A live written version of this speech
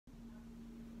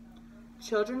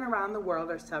Children around the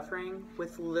world are suffering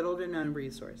with little to no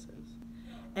resources.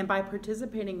 And by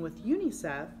participating with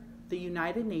Unicef, the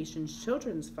United Nations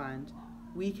Children's Fund,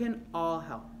 we can all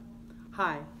help.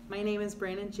 Hi, my name is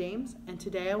Brandon James, and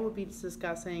today I will be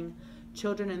discussing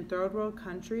children in third world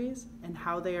countries and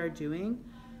how they are doing,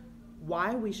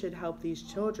 why we should help these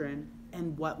children,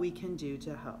 and what we can do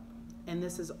to help. And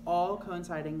this is all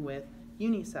coinciding with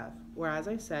UNICEF, or as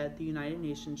I said, the United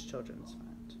Nations Children's Fund.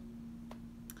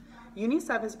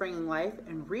 UNICEF is bringing life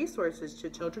and resources to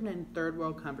children in third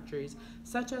world countries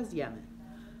such as Yemen.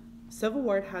 Civil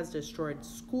war has destroyed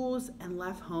schools and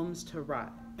left homes to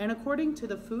rot. And according to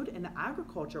the Food and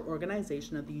Agriculture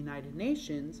Organization of the United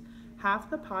Nations, half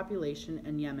the population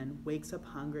in Yemen wakes up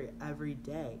hungry every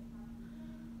day.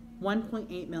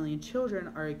 1.8 million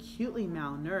children are acutely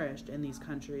malnourished in these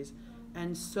countries,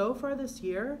 and so far this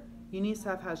year,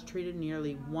 UNICEF has treated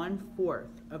nearly 1/4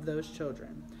 of those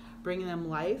children, bringing them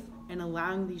life and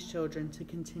allowing these children to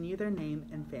continue their name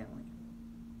and family.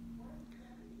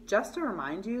 Just to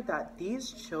remind you that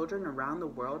these children around the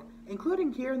world,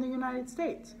 including here in the United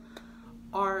States,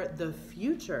 are the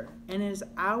future, and it is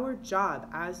our job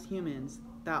as humans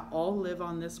that all live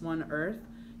on this one earth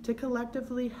to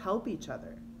collectively help each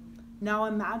other. Now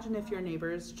imagine if your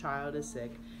neighbor's child is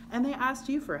sick and they asked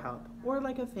you for help, or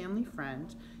like a family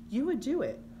friend, you would do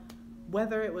it.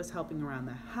 Whether it was helping around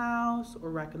the house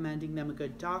or recommending them a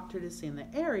good doctor to see in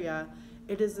the area,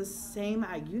 it is the same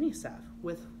at UNICEF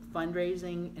with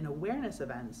fundraising and awareness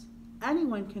events.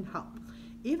 Anyone can help,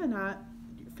 even at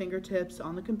your fingertips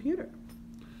on the computer.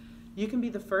 You can be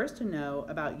the first to know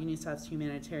about UNICEF's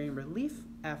humanitarian relief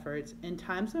efforts in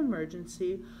times of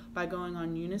emergency by going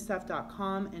on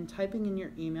unicef.com and typing in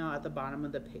your email at the bottom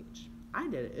of the page. I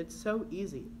did it. It's so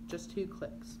easy, just 2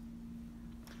 clicks.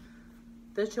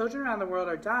 The children around the world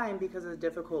are dying because of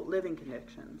difficult living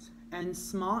conditions, and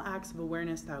small acts of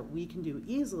awareness that we can do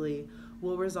easily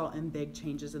will result in big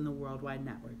changes in the worldwide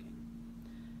networking.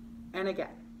 And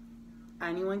again,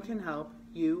 anyone can help.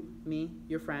 You, me,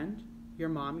 your friend, your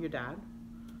mom, your dad.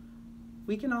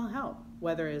 We can all help,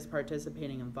 whether it is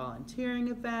participating in volunteering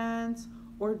events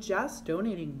or just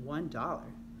donating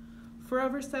 $1. For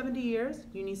over 70 years,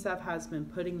 UNICEF has been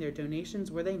putting their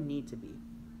donations where they need to be,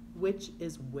 which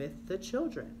is with the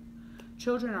children.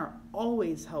 Children are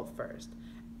always helped first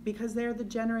because they're the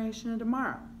generation of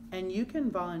tomorrow, and you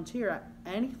can volunteer at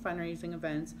any fundraising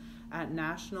events at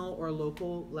national or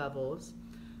local levels.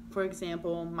 For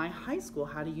example, my high school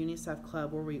had a UNICEF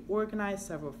club where we organized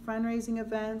several fundraising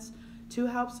events to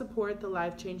help support the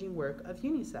life-changing work of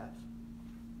UNICEF.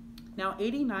 Now,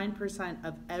 89%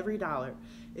 of every dollar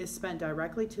is spent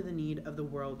directly to the need of the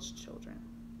world's children.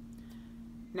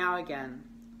 Now again,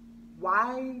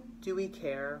 why do we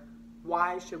care?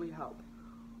 Why should we help?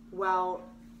 Well,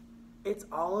 it's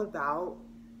all about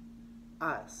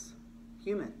us,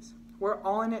 humans. We're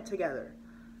all in it together.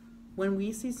 When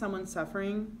we see someone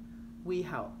suffering, we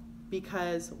help.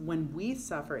 Because when we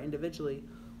suffer individually,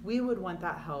 we would want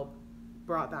that help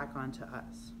brought back onto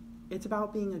us. It's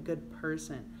about being a good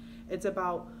person. It's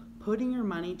about putting your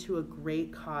money to a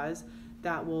great cause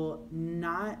that will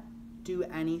not do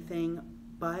anything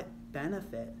but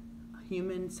benefit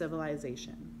human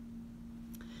civilization.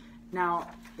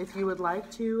 Now, if you would like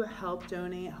to help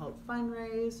donate, help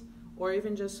fundraise, or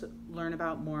even just learn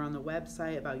about more on the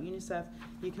website about UNICEF,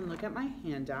 you can look at my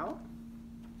handout.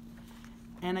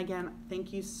 And again,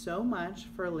 thank you so much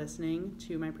for listening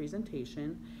to my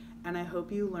presentation, and I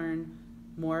hope you learn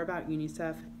more about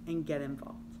UNICEF and get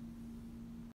involved.